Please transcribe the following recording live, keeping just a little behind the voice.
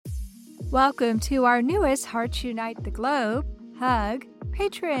Welcome to our newest Hearts Unite the Globe Hug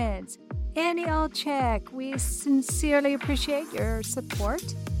patrons. Annie Olczyk, we sincerely appreciate your support.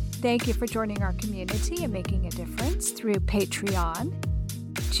 Thank you for joining our community and making a difference through Patreon.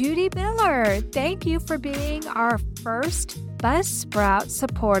 Judy Miller, thank you for being our first Buzzsprout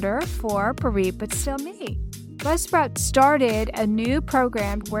supporter for Bereaved But Still Me. Buzzsprout started a new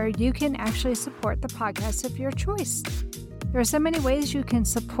program where you can actually support the podcast of your choice. There are so many ways you can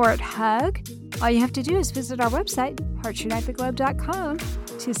support HUG. All you have to do is visit our website, heartsunitetheglobe.com,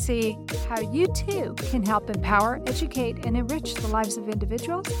 to see how you too can help empower, educate, and enrich the lives of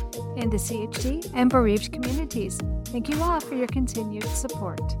individuals in the CHD and bereaved communities. Thank you all for your continued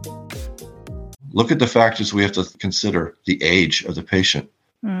support. Look at the factors we have to consider. The age of the patient.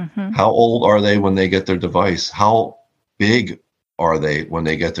 Mm-hmm. How old are they when they get their device? How big are they when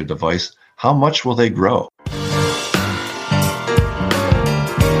they get their device? How much will they grow?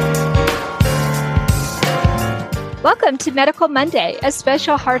 Welcome to Medical Monday, a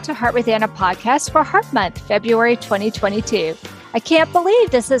special Heart to Heart with Anna podcast for Heart Month, February 2022. I can't believe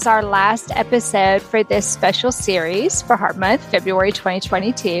this is our last episode for this special series for Heart Month, February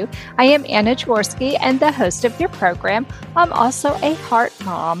 2022. I am Anna Jaworski and the host of your program. I'm also a heart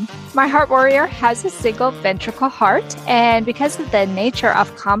mom. My heart warrior has a single ventricle heart, and because of the nature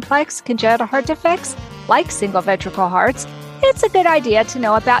of complex congenital heart defects, like single ventricle hearts, it's a good idea to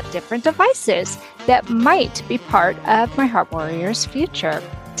know about different devices that might be part of my Heart Warrior's future.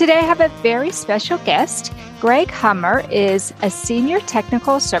 Today I have a very special guest. Greg Hummer is a Senior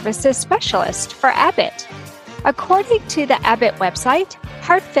Technical Services Specialist for Abbott. According to the Abbott website,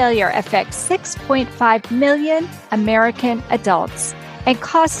 heart failure affects 6.5 million American adults and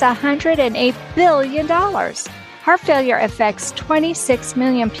costs $108 billion. Heart failure affects 26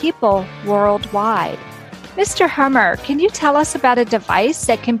 million people worldwide. Mr. Hummer, can you tell us about a device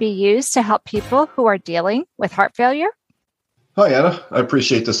that can be used to help people who are dealing with heart failure? Hi, Anna. I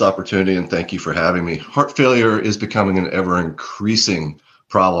appreciate this opportunity and thank you for having me. Heart failure is becoming an ever-increasing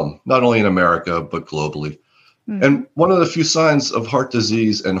problem, not only in America, but globally. Mm-hmm. And one of the few signs of heart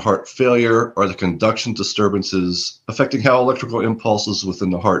disease and heart failure are the conduction disturbances affecting how electrical impulses within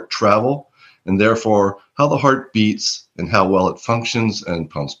the heart travel, and therefore how the heart beats and how well it functions and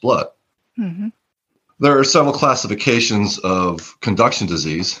pumps blood. Mm-hmm. There are several classifications of conduction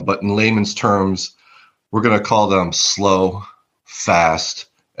disease, but in layman's terms, we're going to call them slow, fast,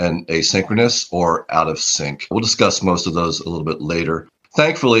 and asynchronous or out of sync. We'll discuss most of those a little bit later.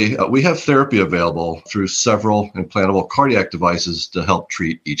 Thankfully, we have therapy available through several implantable cardiac devices to help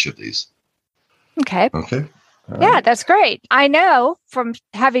treat each of these. Okay. Okay. Yeah, that's great. I know from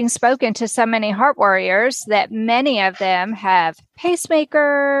having spoken to so many heart warriors that many of them have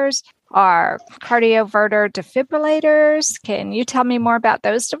pacemakers, are cardioverter defibrillators. Can you tell me more about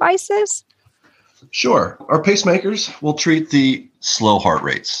those devices? Sure. Our pacemakers will treat the slow heart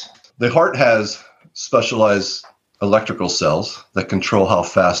rates. The heart has specialized electrical cells that control how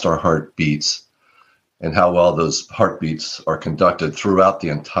fast our heart beats and how well those heartbeats are conducted throughout the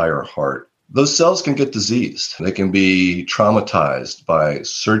entire heart. Those cells can get diseased. They can be traumatized by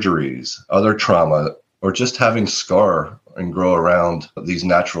surgeries, other trauma, or just having scar and grow around these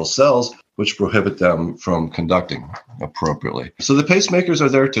natural cells, which prohibit them from conducting appropriately. So the pacemakers are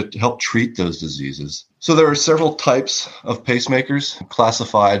there to help treat those diseases. So there are several types of pacemakers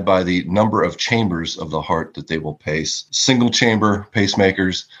classified by the number of chambers of the heart that they will pace. Single chamber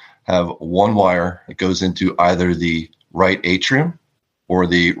pacemakers have one wire that goes into either the right atrium or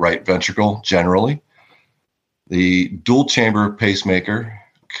the right ventricle generally. The dual chamber pacemaker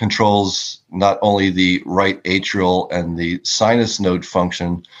controls not only the right atrial and the sinus node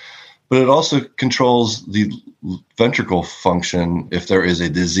function, but it also controls the ventricle function if there is a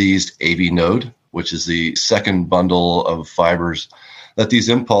diseased AV node, which is the second bundle of fibers that these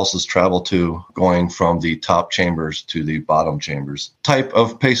impulses travel to, going from the top chambers to the bottom chambers. Type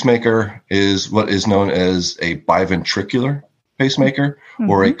of pacemaker is what is known as a biventricular pacemaker,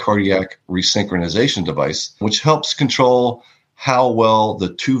 or a cardiac resynchronization device, which helps control how well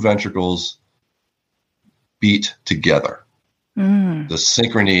the two ventricles beat together. The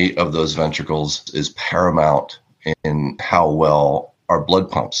synchrony of those ventricles is paramount in how well our blood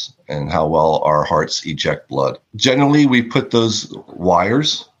pumps and how well our hearts eject blood. Generally, we put those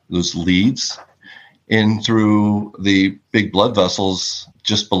wires, those leads, in through the big blood vessels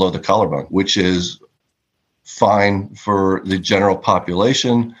just below the collarbone, which is fine for the general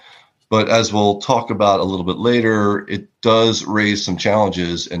population. But as we'll talk about a little bit later, it does raise some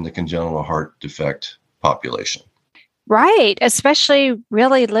challenges in the congenital heart defect population. Right, especially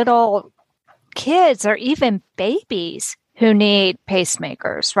really little kids or even babies who need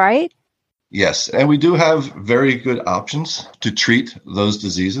pacemakers, right? Yes, and we do have very good options to treat those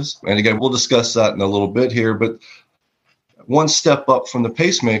diseases. And again, we'll discuss that in a little bit here, but one step up from the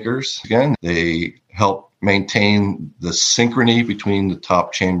pacemakers, again, they help maintain the synchrony between the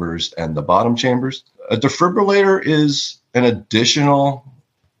top chambers and the bottom chambers. A defibrillator is an additional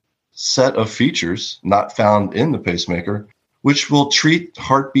set of features not found in the pacemaker, which will treat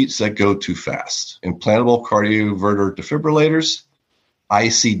heartbeats that go too fast. Implantable cardioverter defibrillators,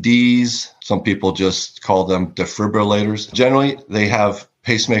 ICDs, some people just call them defibrillators. Generally, they have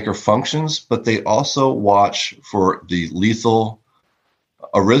pacemaker functions, but they also watch for the lethal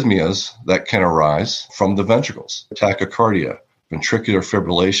arrhythmias that can arise from the ventricles, tachycardia, ventricular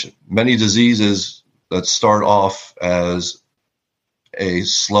fibrillation. Many diseases that start off as a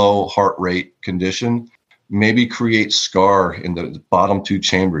slow heart rate condition maybe create scar in the bottom two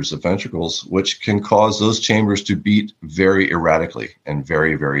chambers of ventricles, which can cause those chambers to beat very erratically and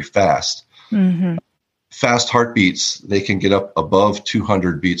very, very fast. Mm-hmm. Fast heartbeats, they can get up above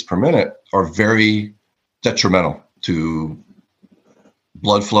 200 beats per minute, are very detrimental to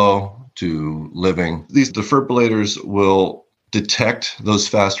blood flow, to living. These defibrillators will detect those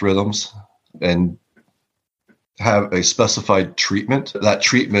fast rhythms and have a specified treatment. That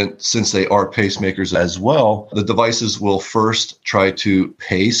treatment, since they are pacemakers as well, the devices will first try to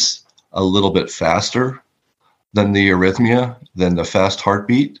pace a little bit faster than the arrhythmia, than the fast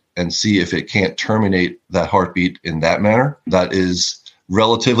heartbeat, and see if it can't terminate that heartbeat in that manner. That is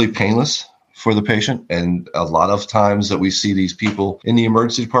relatively painless for the patient. And a lot of times that we see these people in the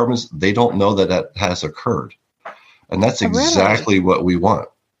emergency departments, they don't know that that has occurred. And that's exactly what we want.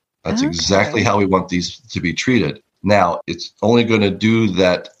 That's exactly how we want these to be treated. Now, it's only going to do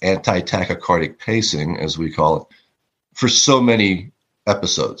that anti-tachycardic pacing, as we call it, for so many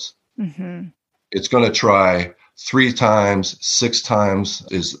episodes. Mm-hmm. It's going to try 3 times, 6 times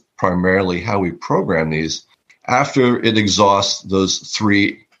is primarily how we program these. After it exhausts those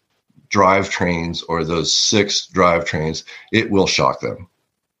 3 drivetrains or those 6 drivetrains, it will shock them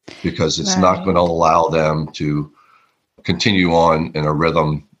because it's not going to allow them to continue on in a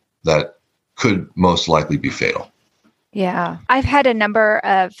rhythm that could most likely be fatal. Yeah. I've had a number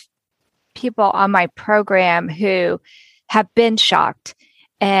of people on my program who have been shocked,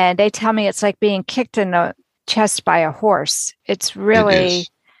 and they tell me it's like being kicked in the chest by a horse. It's really,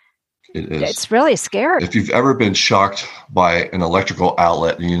 it's really scary. If you've ever been shocked by an electrical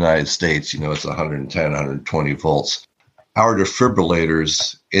outlet in the United States, it's 110, 120 volts. Our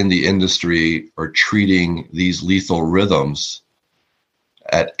defibrillators in the industry are treating these lethal rhythms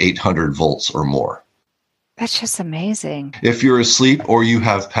at 800 volts or more. That's just amazing. If you're asleep or you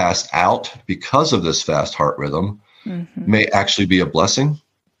have passed out because of this fast heart rhythm, may actually be a blessing.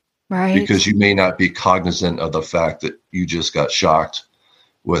 Right. Because you may not be cognizant of the fact that you just got shocked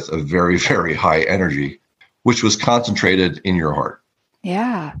with a very, very high energy, which was concentrated in your heart.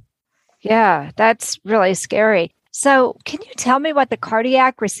 Yeah. Yeah, that's really scary. So can you tell me what the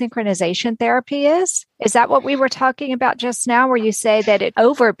cardiac resynchronization therapy is? Is that what we were talking about just now, where you say that it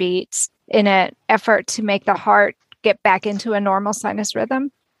overbeats in an effort to make the heart get back into a normal sinus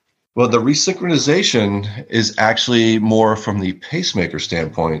rhythm? Well, the resynchronization is actually more from the pacemaker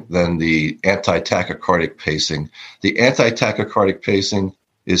standpoint than the anti-tachycardic pacing. The anti-tachycardic pacing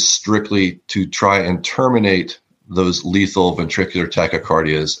is strictly to try and terminate those lethal ventricular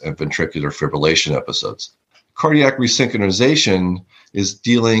tachycardias and ventricular fibrillation episodes. Cardiac resynchronization is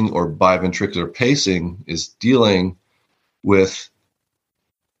dealing, or biventricular pacing is dealing with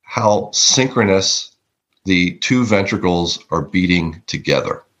how synchronous the 2 ventricles are beating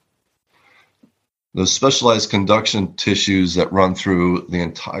together. Those specialized conduction tissues that run through the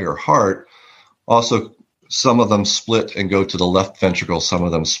entire heart, also some of them split and go to the left ventricle, some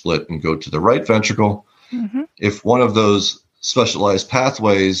of them split and go to the right ventricle. Mm-hmm. If one of those specialized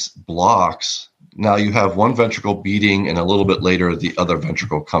pathways blocks, now you have one ventricle beating and a little bit later the other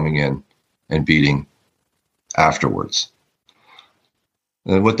ventricle coming in and beating afterwards.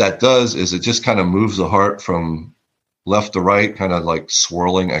 And what that does is it just kind of moves the heart from left to right, kind of like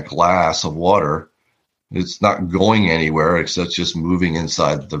swirling a glass of water. It's not going anywhere except just moving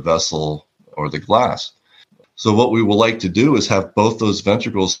inside the vessel or the glass. So what we would like to do is have both those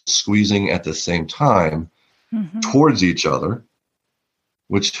ventricles squeezing at the same time towards each other,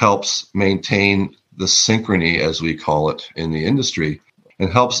 which helps maintain the synchrony, as we call it in the industry,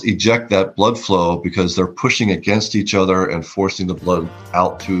 and helps eject that blood flow because they're pushing against each other and forcing the blood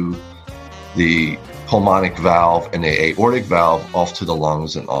out to the pulmonic valve and the aortic valve off to the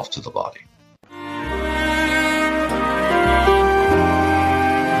lungs and off to the body.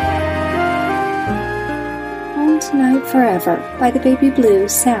 Tonight Forever by the Baby Blue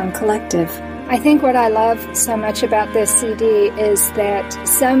Sound Collective. I think what I love so much about this CD is that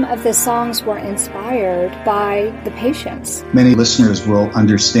some of the songs were inspired by the patients. Many listeners will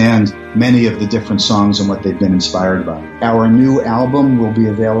understand many of the different songs and what they've been inspired by. Our new album will be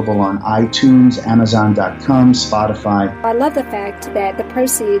available on iTunes, Amazon.com, Spotify. I love the fact that the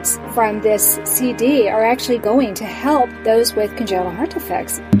proceeds from this CD are actually going to help those with congenital heart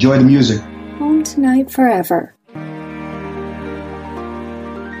defects. Enjoy the music. Home Tonight Forever.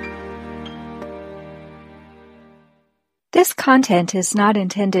 This content is not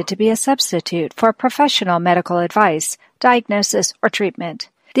intended to be a substitute for professional medical advice, diagnosis, or treatment.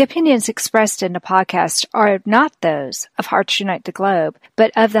 The opinions expressed in the podcast are not those of Hearts Unite the Globe,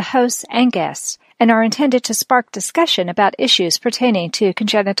 but of the hosts and guests, and are intended to spark discussion about issues pertaining to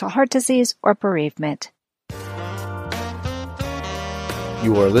congenital heart disease or bereavement.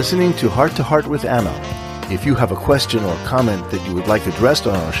 You are listening to Heart with Anna. If you have a question or comment that you would like addressed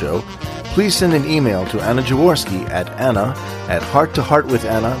on our show, please send an email to Anna Jaworski at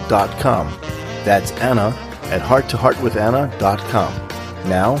anna@hearttoheartwithanna.com. That's anna@hearttoheartwithanna.com.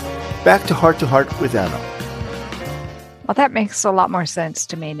 Now, back to Heart with Anna. Well, that makes a lot more sense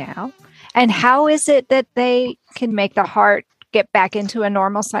to me now. And how is it that they can make the heart get back into a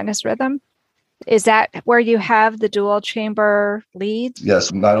normal sinus rhythm? Is that where you have the dual chamber leads?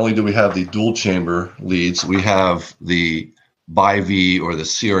 Yes, not only do we have the dual chamber leads, we have the BiV or the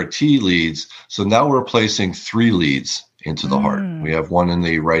CRT leads. So now we're placing 3 leads into the heart. We have one in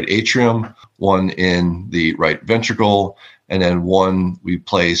the right atrium, one in the right ventricle, and then one we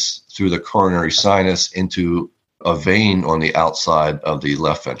place through the coronary sinus into a vein on the outside of the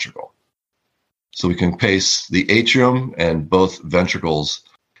left ventricle. So we can pace the atrium and both ventricles,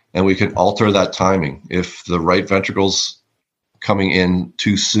 and we can alter that timing. If the right ventricle's coming in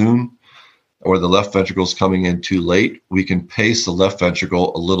too soon or the left ventricle's coming in too late, we can pace the left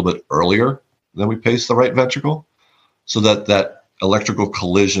ventricle a little bit earlier than we pace the right ventricle, so that that electrical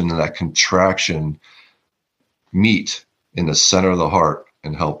collision and that contraction meet in the center of the heart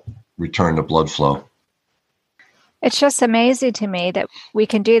and help return the blood flow. It's just amazing to me that we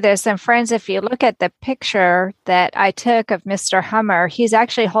can do this. And friends, if you look at the picture that I took of Mr. Hummer, he's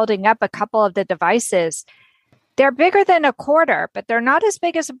actually holding up a couple of the devices. They're bigger than a quarter, but they're not as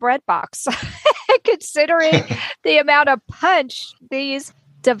big as a bread box. Considering the amount of punch these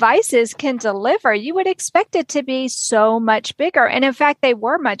devices can deliver, you would expect it to be so much bigger. And in fact, they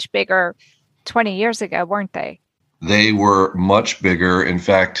were much bigger 20 years ago, weren't they? They were much bigger. In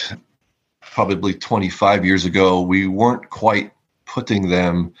fact, probably 25 years ago, we weren't quite putting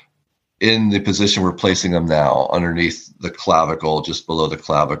them in the position we're placing them now, underneath the clavicle, just below the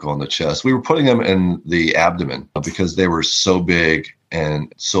clavicle and the chest. We were putting them in the abdomen because they were so big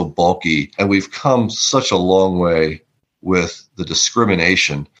and so bulky. And we've come such a long way with the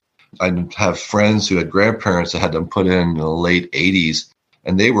discrimination. I have friends who had grandparents that had them put in the late 80s,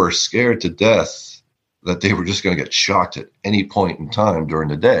 and they were scared to death that they were just going to get shocked at any point in time during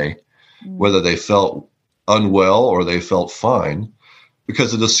the day, whether they felt unwell or they felt fine,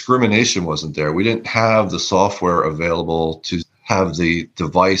 because the discrimination wasn't there. We didn't have the software available to have the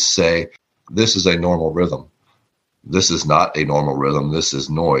device say, this is a normal rhythm. This is not a normal rhythm. This is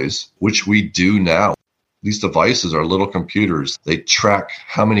noise, which we do now. These devices are little computers. They track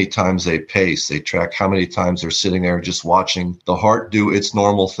how many times they pace. They track how many times they're sitting there just watching the heart do its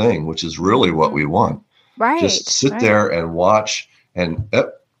normal thing, which is really what we want. Right. Just sit there and watch, and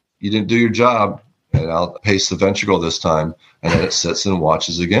you didn't do your job, and I'll pace the ventricle this time, and then it sits and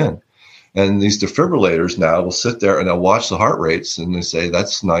watches again. And these defibrillators now will sit there and they'll watch the heart rates, and they say,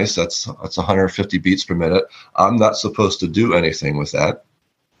 that's nice, that's 150 beats per minute. I'm not supposed to do anything with that,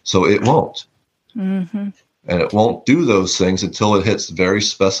 so it won't. Mm-hmm. And it won't do those things until it hits very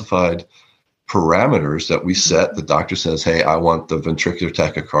specified parameters that we set. The doctor says, hey, I want the ventricular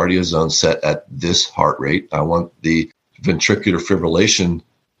tachycardia zone set at this heart rate. I want the ventricular fibrillation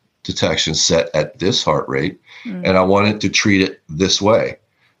detection set at this heart rate, and I want it to treat it this way.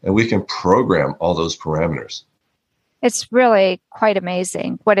 And we can program all those parameters. It's really quite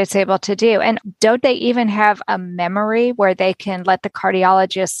amazing what it's able to do. And don't they even have a memory where they can let the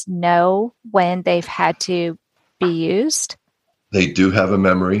cardiologists know when they've had to be used? They do have a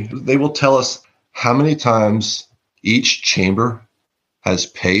memory. They will tell us how many times each chamber has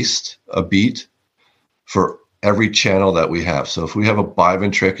paced a beat for every channel that we have. So if we have a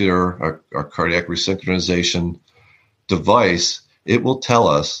biventricular or cardiac resynchronization device, it will tell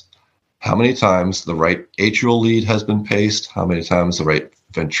us how many times the right atrial lead has been paced, how many times the right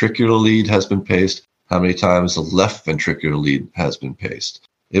ventricular lead has been paced, how many times the left ventricular lead has been paced.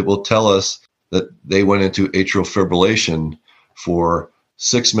 It will tell us that they went into atrial fibrillation for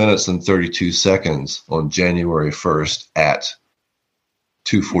 6 minutes and 32 seconds on January 1st at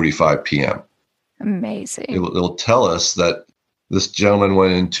 2:45 p.m. Amazing. It'll tell us that this gentleman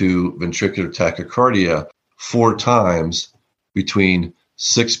went into ventricular tachycardia 4 times between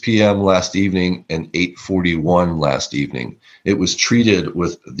 6 p.m. last evening and 8:41 last evening. It was treated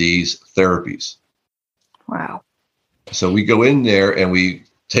with these therapies. Wow. So we go in there and we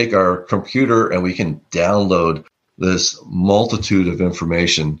take our computer and we can download this multitude of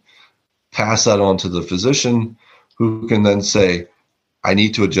information, pass that on to the physician, who can then say, I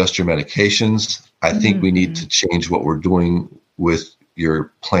need to adjust your medications. I think we need to change what we're doing with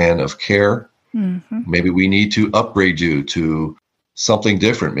your plan of care. Maybe we need to upgrade you to something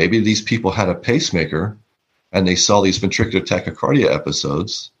different. Maybe these people had a pacemaker and they saw these ventricular tachycardia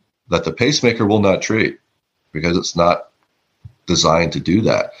episodes that the pacemaker will not treat because it's not designed to do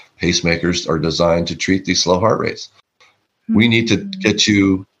that. Pacemakers are designed to treat these slow heart rates. We need to get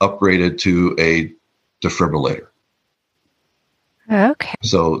you upgraded to a defibrillator. Okay.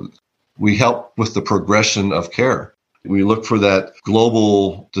 So we help with the progression of care. We look for that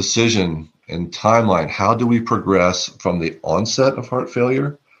global decision and timeline. How do we progress from the onset of heart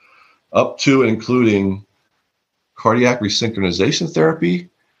failure up to and including cardiac resynchronization therapy?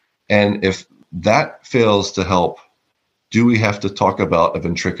 And if that fails to help, do we have to talk about a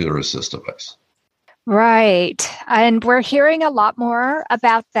ventricular assist device? Right. And we're hearing a lot more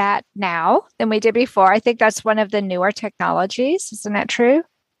about that now than we did before. I think that's one of the newer technologies. Isn't that true?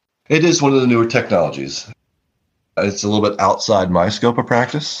 It is one of the newer technologies. It's a little bit outside my scope of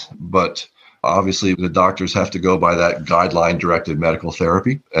practice, but obviously the doctors have to go by that guideline-directed medical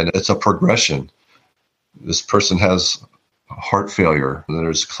therapy, and it's a progression. This person has heart failure, and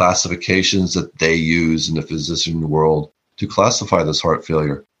there's classifications that they use in the physician world to classify this heart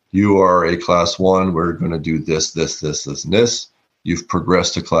failure. You are a class 1, we're going to do this, and this. You've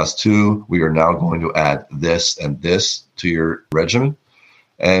progressed to class 2. We are now going to add this and this to your regimen.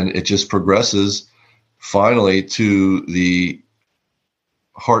 And it just progresses finally to the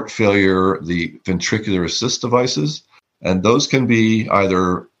heart failure, the ventricular assist devices. And those can be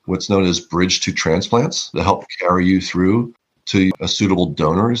either what's known as bridge to transplants to help carry you through to a suitable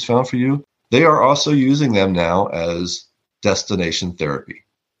donor is found for you. They are also using them now as destination therapy.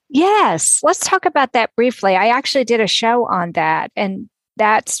 Yes. Let's talk about that briefly. I actually did a show on that, and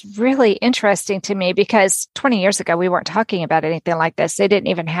that's really interesting to me because 20 years ago, we weren't talking about anything like this. They didn't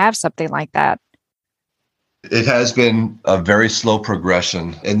even have something like that. It has been a very slow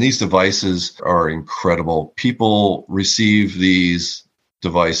progression, and these devices are incredible. People receive these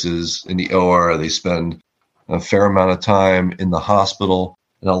devices in the OR. They spend a fair amount of time in the hospital,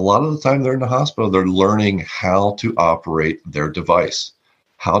 and a lot of the time they're in the hospital, they're learning how to operate their device.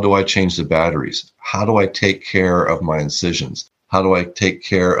 How do I change the batteries? How do I take care of my incisions? How do I take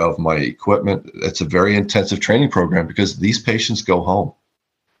care of my equipment? It's a very intensive training program because these patients go home.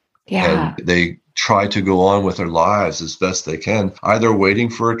 Yeah. And they try to go on with their lives as best they can, either waiting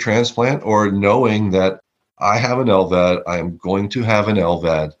for a transplant or knowing that I have an LVAD, I am going to have an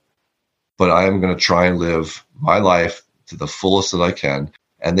LVAD, but I am going to try and live my life to the fullest that I can.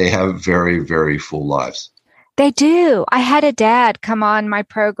 And they have very, very full lives. They do. I had a dad come on my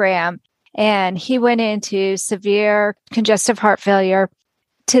program, and he went into severe congestive heart failure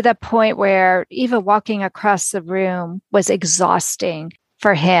to the point where even walking across the room was exhausting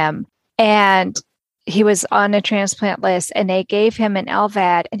for him. And he was on a transplant list, and they gave him an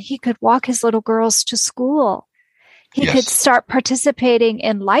LVAD, and he could walk his little girls to school. He could start participating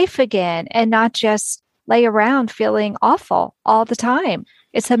in life again and not just lay around feeling awful all the time.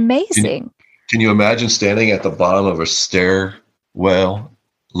 It's amazing. Can you imagine standing at the bottom of a stairwell,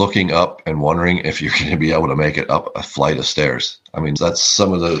 looking up and wondering if you're going to be able to make it up a flight of stairs? I mean, that's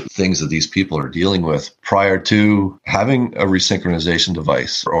some of the things that these people are dealing with prior to having a resynchronization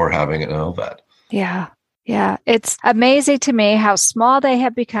device or having an LVAD. Yeah. Yeah. It's amazing to me how small they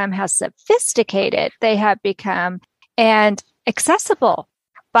have become, how sophisticated they have become, and accessible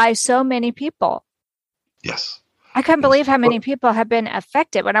by so many people. Yes. I couldn't believe how many people have been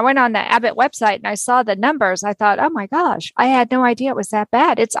affected. When I went on the Abbott website and I saw the numbers, I thought, oh my gosh, I had no idea it was that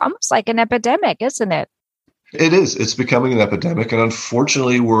bad. It's almost like an epidemic, isn't it? It is. It's becoming an epidemic. And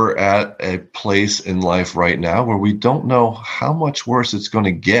unfortunately, we're at a place in life right now where we don't know how much worse it's going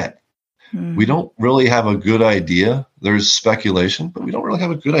to get. We don't really have a good idea. There's speculation, but we don't really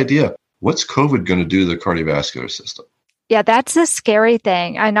have a good idea. What's COVID going to do to the cardiovascular system? Yeah, that's a scary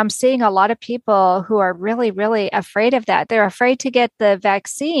thing. And I'm seeing a lot of people who are really, really afraid of that. They're afraid to get the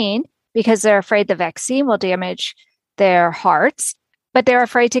vaccine because they're afraid the vaccine will damage their hearts. but they're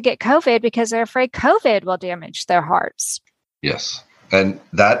afraid to get COVID because they're afraid COVID will damage their hearts. Yes. And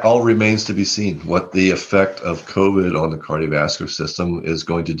that all remains to be seen, what the effect of COVID on the cardiovascular system is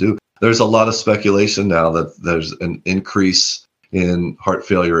going to do. There's a lot of speculation now that there's an increase in heart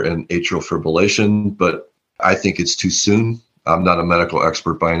failure and atrial fibrillation, but I think it's too soon. I'm not a medical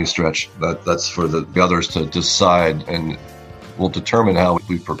expert by any stretch. That's for the others to decide, and we'll determine how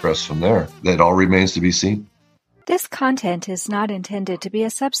we progress from there. That all remains to be seen. This content is not intended to be a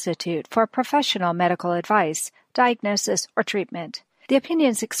substitute for professional medical advice, diagnosis, or treatment. The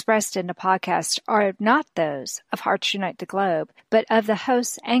opinions expressed in the podcast are not those of Hearts Unite the Globe, but of the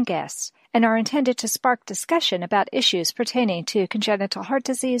hosts and guests, and are intended to spark discussion about issues pertaining to congenital heart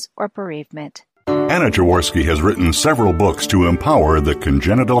disease or bereavement. Anna Jaworski has written several books to empower the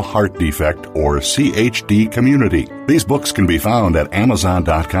congenital heart defect, or CHD, community. These books can be found at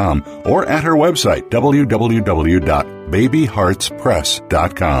Amazon.com or at her website,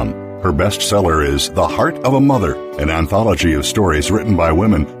 www.babyheartspress.com. Her bestseller is The Heart of a Mother, an anthology of stories written by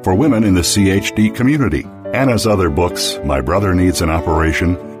women for women in the CHD community. Anna's other books, My Brother Needs an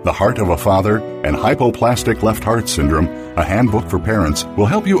Operation, The Heart of a Father, and Hypoplastic Left Heart Syndrome, a handbook for parents, will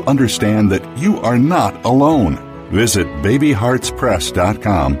help you understand that you are not alone. Visit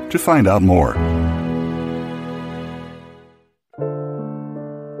babyheartspress.com to find out more.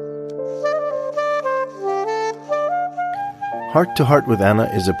 Heart to Heart with Anna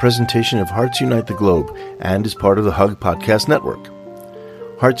is a presentation of Hearts Unite the Globe and is part of the Hug Podcast Network.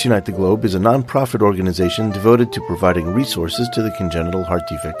 Hearts Unite the Globe is a non-profit organization devoted to providing resources to the congenital heart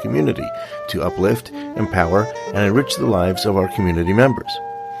defect community to uplift, empower, and enrich the lives of our community members.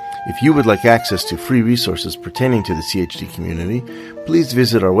 If you would like access to free resources pertaining to the CHD community, please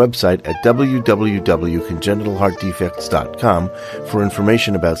visit our website at www.congenitalheartdefects.com for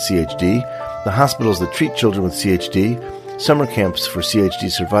information about CHD, the hospitals that treat children with CHD, summer camps for CHD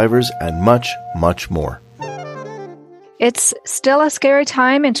survivors, and much, much more. It's still a scary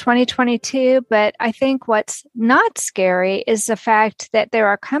time in 2022, but I think what's not scary is the fact that there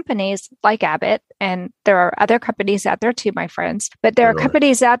are companies like Abbott, and there are other companies out there too, my friends, but there are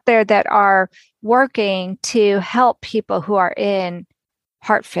companies out there that are working to help people who are in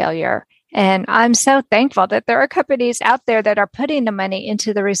heart failure. And I'm so thankful that there are companies out there that are putting the money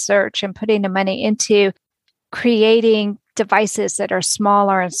into the research and putting the money into creating devices that are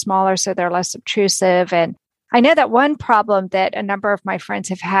smaller and smaller so they're less obtrusive. And I know that one problem that a number of my friends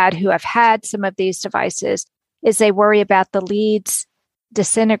have had who have had some of these devices is they worry about the leads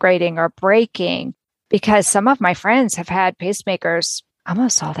disintegrating or breaking, because some of my friends have had pacemakers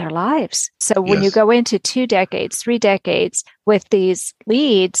almost all their lives. So when you go into 2 decades, 3 decades with these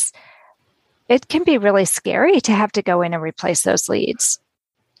leads, it can be really scary to have to go in and replace those leads.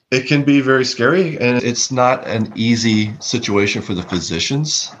 It can be very scary, and it's not an easy situation for the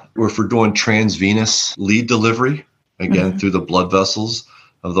physicians. If we're doing transvenous lead delivery, again, through the blood vessels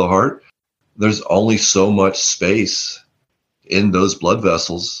of the heart, there's only so much space in those blood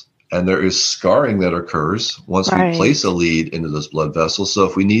vessels, and there is scarring that occurs once we place a lead into those blood vessels. So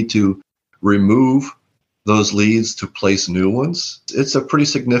if we need to remove those leads to place new ones, it's a pretty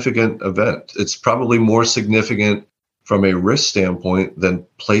significant event. It's probably more significant from a risk standpoint than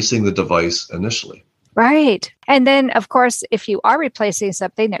placing the device initially. Right. And then, of course, if you are replacing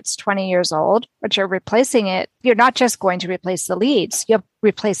something that's 20 years old, but you're replacing it, you're not just going to replace the leads, you're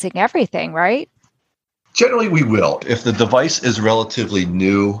replacing everything, right? Generally, we will. If the device is relatively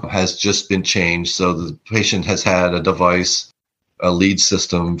new, has just been changed, so the patient has had a device, a lead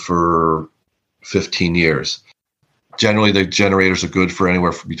system for 15 years. Generally, the generators are good for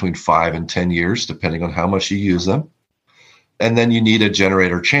anywhere between 5 and 10 years, depending on how much you use them. And then you need a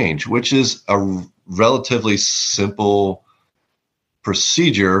generator change, which is a relatively simple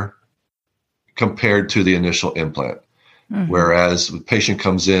procedure compared to the initial implant. Whereas the patient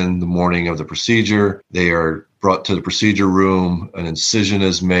comes in the morning of the procedure, they are brought to the procedure room, an incision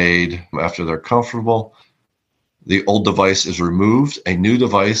is made after they're comfortable. The old device is removed. A new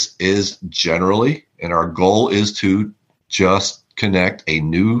device is generally, and our goal is to just connect a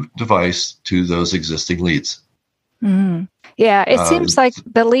new device to those existing leads. Yeah, it seems like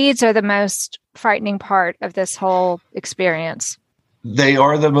the leads are the most frightening part of this whole experience. They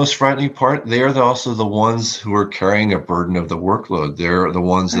are the most frightening part. They are also the ones who are carrying a burden of the workload. They're the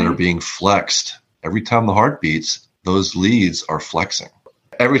ones that are being flexed. Every time the heart beats, those leads are flexing.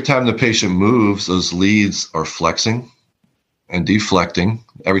 Every time the patient moves, those leads are flexing and deflecting.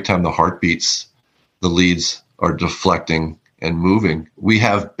 Every time the heart beats, the leads are deflecting and moving. We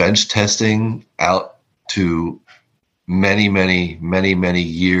have bench testing out to many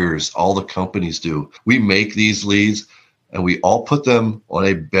years. All the companies do. We make these leads and we all put them on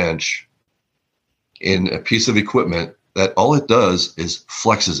a bench in a piece of equipment that all it does is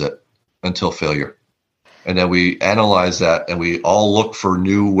flexes it until failure. And then we analyze that, and we all look for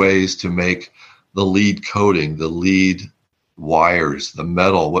new ways to make the lead coating, the lead wires, the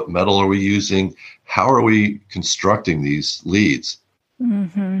metal. What metal are we using? How are we constructing these leads?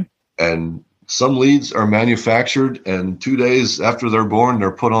 Mm-hmm. And some leads are manufactured, and 2 days after they're born,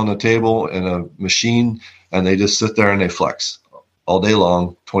 they're put on the table in a machine, and they just sit there and they flex all day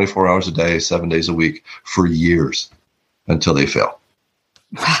long, 24 hours a day, 7 days a week for years until they fail.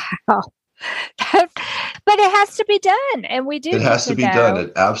 Wow. But it has to be done, and we do. It has to be done.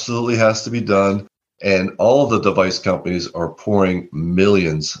 It absolutely has to be done. And all of the device companies are pouring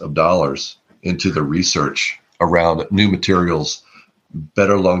millions of dollars into the research around new materials,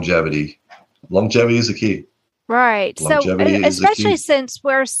 better longevity. Longevity is the key. Right. Longevity so especially since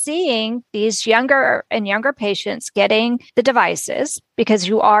we're seeing these younger and younger patients getting the devices, because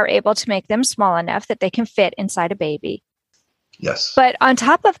you are able to make them small enough that they can fit inside a baby. Yes. But on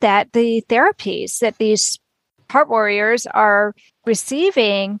top of that, the therapies that these heart warriors are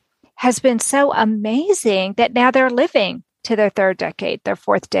receiving has been so amazing that now they're living to their third decade, their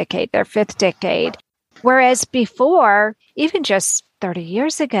fourth decade, their fifth decade. Whereas before, even just 30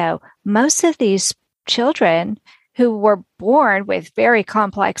 years ago, most of these children who were born with very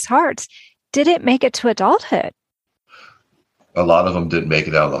complex hearts didn't make it to adulthood. A lot of them didn't make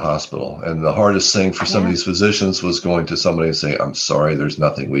it out of the hospital. And the hardest thing for some of these physicians was going to somebody and saying, I'm sorry, there's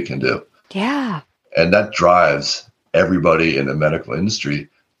nothing we can do. Yeah. And that drives everybody in the medical industry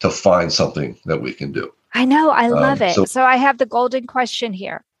to find something that we can do. I know. I love it. So I have the golden question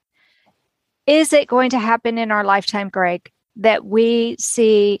here. Is it going to happen in our lifetime, Greg, that we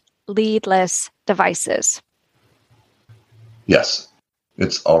see leadless devices? Yes,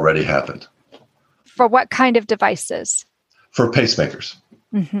 it's already happened. For what kind of devices? For pacemakers.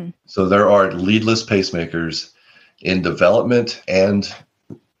 Mm-hmm. So there are leadless pacemakers in development and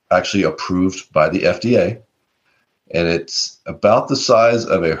actually approved by the FDA. And it's about the size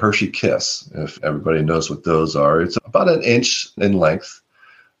of a Hershey Kiss, if everybody knows what those are. It's about an inch in length,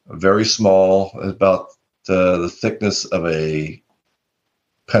 very small, about the thickness of a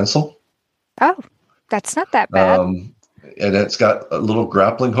pencil. Oh, that's not that bad. And it's got a little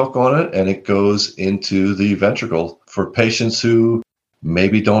grappling hook on it, and it goes into the ventricle for patients who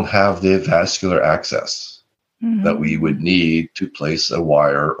maybe don't have the vascular access that we would need to place a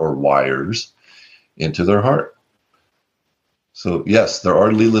wire or wires into their heart. So yes, there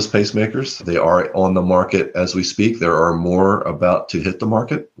are leadless pacemakers. They are on the market as we speak. There are more about to hit the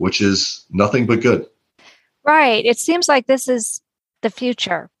market, which is nothing but good. Right. It seems like this is the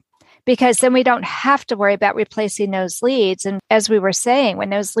future, because then we don't have to worry about replacing those leads. And as we were saying,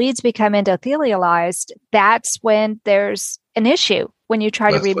 when those leads become endothelialized, that's when there's an issue, when you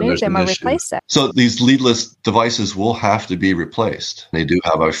try to remove them or replace them. So these leadless devices will have to be replaced. They do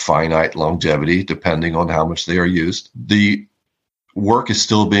have a finite longevity depending on how much they are used. The work is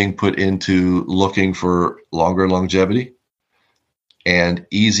still being put into looking for longer longevity and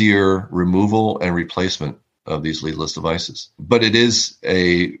easier removal and replacement of these leadless devices. But it is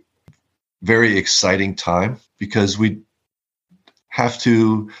a very exciting time because we have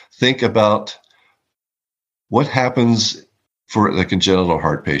to think about what happens for the congenital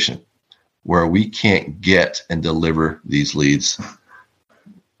heart patient where we can't get and deliver these leads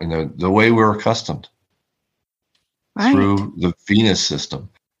in the way we're accustomed through the venous system.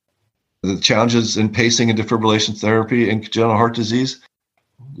 The challenges in pacing and defibrillation therapy in congenital heart disease,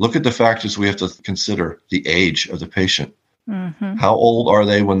 look at the factors we have to consider. The age of the patient. Mm-hmm. How old are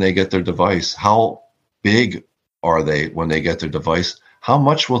they when they get their device? How big are they when they get their device? How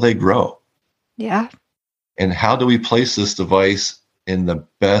much will they grow? Yeah. And how do we place this device in the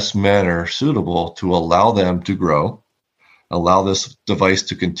best manner suitable to allow them to grow, allow this device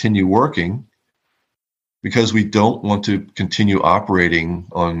to continue working, because we don't want to continue operating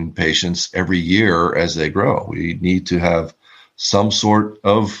on patients every year as they grow. We need to have some sort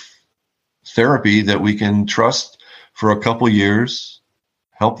of therapy that we can trust for a couple years,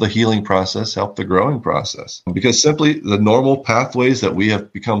 help the healing process, help the growing process. Because simply the normal pathways that we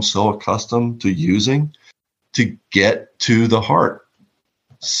have become so accustomed to using to get to the heart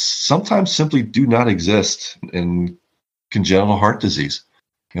sometimes simply do not exist in congenital heart disease.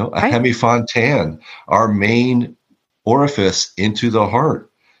 You know, a hemifontan, our main orifice into the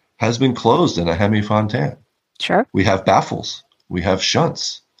heart, has been closed in a hemifontan. Sure. We have baffles. We have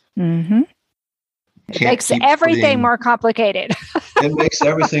shunts. Mm-hmm. It makes everything more complicated. It makes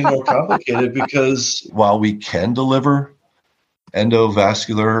everything more complicated because while we can deliver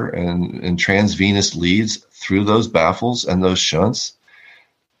endovascular and transvenous leads through those baffles and those shunts,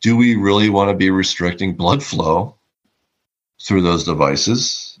 do we really want to be restricting blood flow through those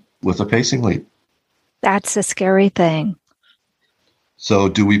devices with a pacing lead? That's a scary thing. So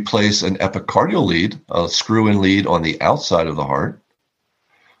do we place an epicardial lead, a screw-in lead on the outside of the heart,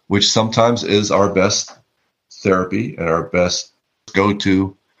 which sometimes is our best therapy and our best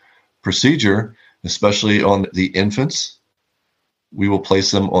go-to procedure, especially on the infants? We will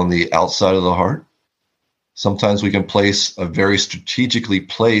place them on the outside of the heart. Sometimes we can place a very strategically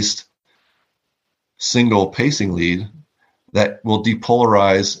placed single pacing lead that will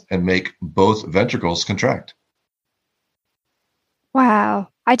depolarize and make both ventricles contract. Wow.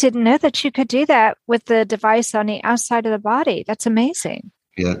 I didn't know that you could do that with the device on the outside of the body. That's amazing.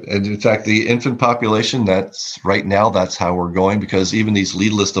 Yeah, and in fact, the infant population, that's how we're going, because even these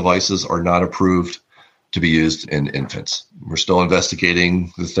leadless devices are not approved to be used in infants. We're still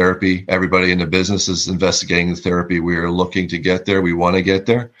investigating the therapy. Everybody in the business is investigating the therapy. We are looking to get there. We want to get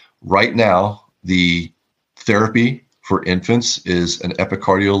there. Right now, the therapy for infants is an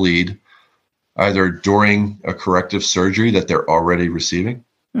epicardial lead, either during a corrective surgery that they're already receiving,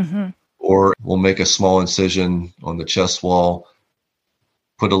 or we'll make a small incision on the chest wall,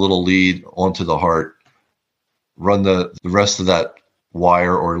 put a little lead onto the heart, run the rest of that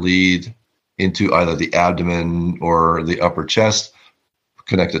wire or lead into either the abdomen or the upper chest,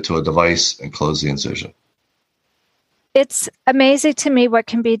 connect it to a device, and close the incision. It's amazing to me what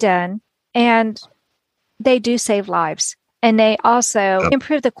can be done. And they do save lives. And they also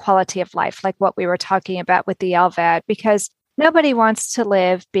improve the quality of life, like what we were talking about with the LVAD, because nobody wants to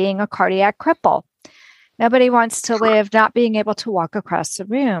live being a cardiac cripple. Nobody wants to live not being able to walk across the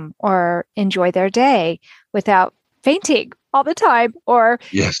room or enjoy their day without fainting all the time or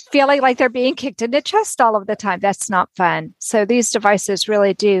feeling like they're being kicked in the chest all of the time. That's not fun. So these devices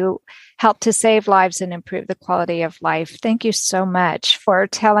really do help to save lives and improve the quality of life. Thank you so much for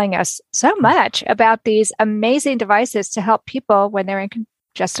telling us so much about these amazing devices to help people when they're in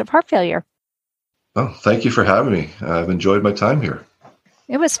congestive heart failure. Oh, thank you for having me. I've enjoyed my time here.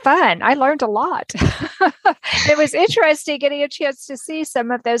 It was fun. I learned a lot. It was interesting getting a chance to see some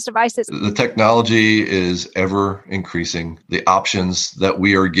of those devices. The technology is ever increasing. The options that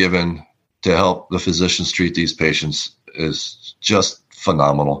we are given to help the physicians treat these patients is just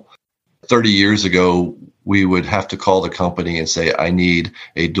phenomenal. 30 years ago, we would have to call the company and say, I need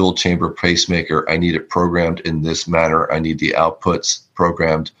a dual chamber pacemaker. I need it programmed in this manner. I need the outputs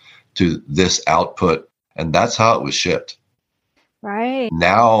programmed to this output. And that's how it was shipped. Right.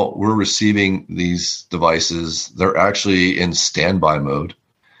 Now we're receiving these devices. They're actually in standby mode,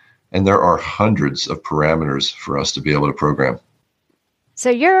 and there are hundreds of parameters for us to be able to program.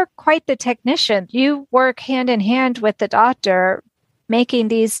 So you're quite the technician. You work hand in hand with the doctor, making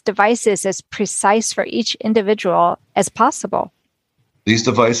these devices as precise for each individual as possible. These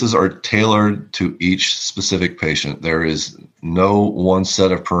devices are tailored to each specific patient. There is no one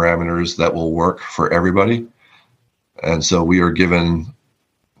set of parameters that will work for everybody. And so we are given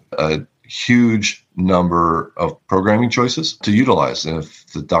a huge number of programming choices to utilize. And if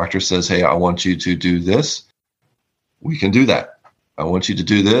the doctor says, hey, I want you to do this, we can do that. I want you to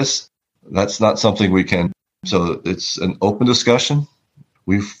do this. That's not something we can. So it's an open discussion.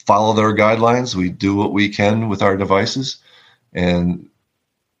 We follow their guidelines. We do what we can with our devices. And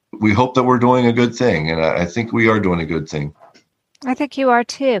we hope that we're doing a good thing. And I think we are doing a good thing. I think you are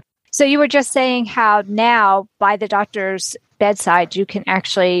too. So you were just saying how now by the doctor's bedside, you can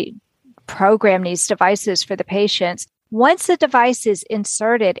actually program these devices for the patients. Once the device is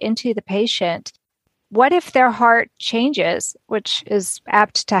inserted into the patient, what if their heart changes, which is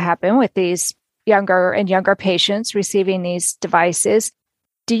apt to happen with these younger and younger patients receiving these devices?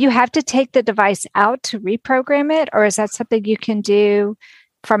 Do you have to take the device out to reprogram it, or is that something you can do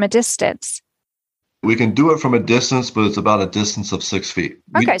from a distance? We can do it from a distance, but it's about a distance of 6 feet.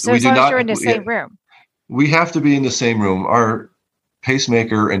 Okay, so as long as you're in the same room. We have to be in the same room. Our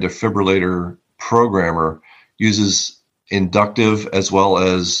pacemaker and defibrillator programmer uses inductive as well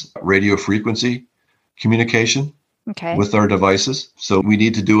as radio frequency communication with our devices. So we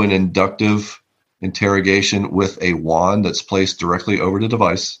need to do an inductive interrogation with a wand that's placed directly over the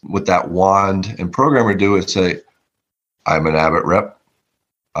device. What that wand and programmer do is say, I'm an Abbott rep,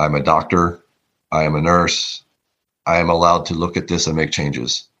 I'm a doctor, I am a nurse, I am allowed to look at this and make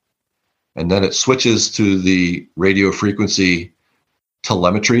changes. And then it switches to the radio frequency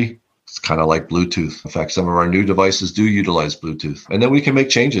telemetry. It's kind of like Bluetooth. In fact, some of our new devices do utilize Bluetooth. And then we can make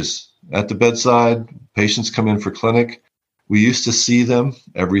changes at the bedside. Patients come in for clinic. We used to see them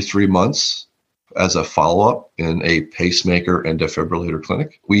every 3 months as a follow-up in a pacemaker and defibrillator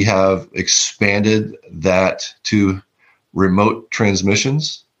clinic. We have expanded that to remote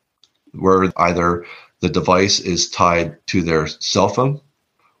transmissions, where either the device is tied to their cell phone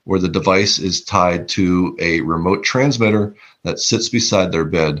or the device is tied to a remote transmitter that sits beside their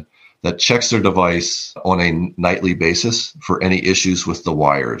bed that checks their device on a nightly basis for any issues with the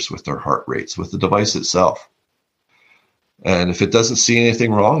wires, with their heart rates, with the device itself. And if it doesn't see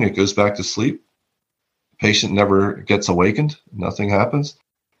anything wrong, it goes back to sleep. The patient never gets awakened. Nothing happens.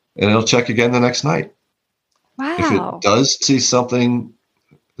 And it'll check again the next night. Wow. If it does see something,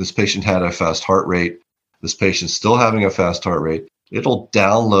 this patient had a fast heart rate, this patient's still having a fast heart rate, it'll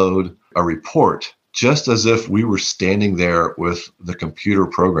download a report just as if we were standing there with the computer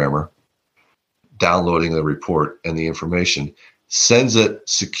programmer downloading the report and the information, sends it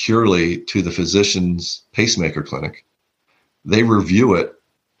securely to the physician's pacemaker clinic. They review it,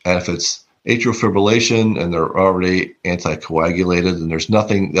 and if it's atrial fibrillation and they're already anticoagulated and there's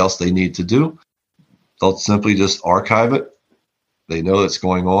nothing else they need to do, they'll simply just archive it. They know it's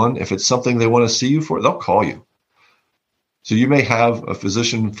going on. If it's something they want to see you for, they'll call you. So you may have a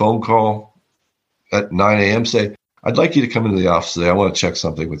physician phone call at 9 a.m. say, I'd like you to come into the office today. I want to check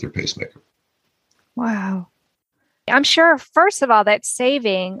something with your pacemaker. Wow. I'm sure, first of all, that's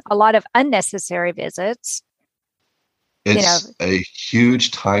saving a lot of unnecessary visits. It's a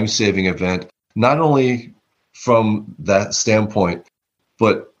huge time-saving event, not only from that standpoint,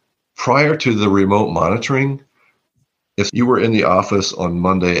 but prior to the remote monitoring, if you were in the office on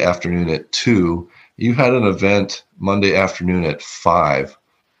Monday afternoon at 2, you had an event Monday afternoon at 5,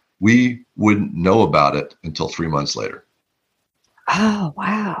 we wouldn't know about it until 3 months later. Oh,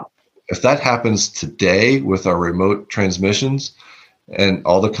 wow. If that happens today with our remote transmissions, and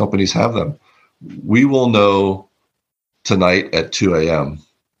all the companies have them, we will know tonight at 2 a.m.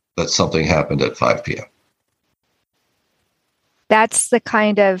 that something happened at 5 p.m. That's the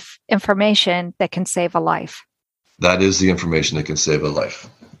kind of information that can save a life. That is the information that can save a life.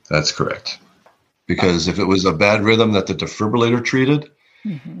 That's correct. Because if it was a bad rhythm that the defibrillator treated,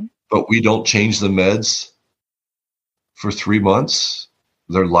 but we don't change the meds for 3 months,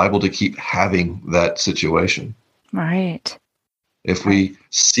 they're liable to keep having that situation. Right. If we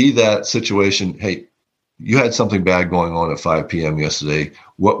see that situation, hey, you had something bad going on at 5 p.m. yesterday.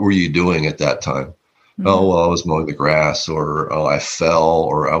 What were you doing at that time? Oh, well, I was mowing the grass, or I fell,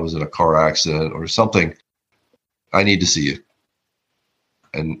 or I was in a car accident or something. I need to see you.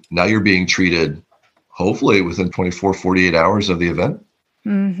 And now you're being treated, hopefully within 24, 48 hours of the event,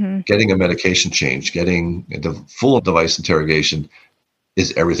 getting a medication change, getting the full device interrogation.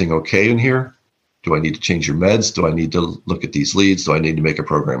 Is everything okay in here? Do I need to change your meds? Do I need to look at these leads? Do I need to make a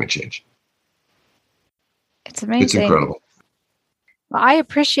programming change? It's amazing. It's incredible. Well, I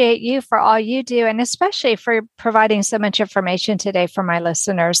appreciate you for all you do, and especially for providing so much information today for my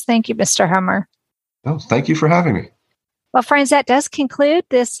listeners. Thank you, Mr. Hummer. Oh, thank you for having me. Well, friends, that does conclude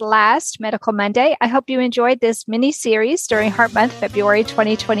this last Medical Monday. I hope you enjoyed this mini-series during Heart Month, February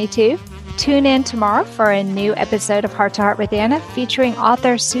 2022. Tune in tomorrow for a new episode of Heart to Heart with Anna, featuring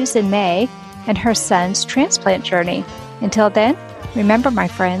author Susan May and her son's transplant journey. Until then, remember, my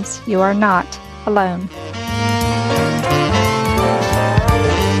friends, you are not alone.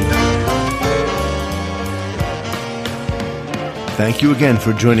 Thank you again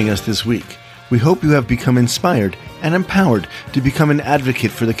for joining us this week. We hope you have become inspired and empowered to become an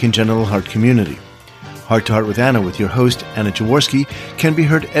advocate for the congenital heart community. Heart to Heart with Anna with your host, Anna Jaworski, can be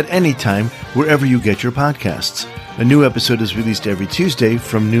heard at any time wherever you get your podcasts. A new episode is released every Tuesday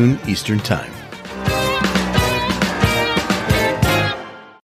from noon Eastern Time.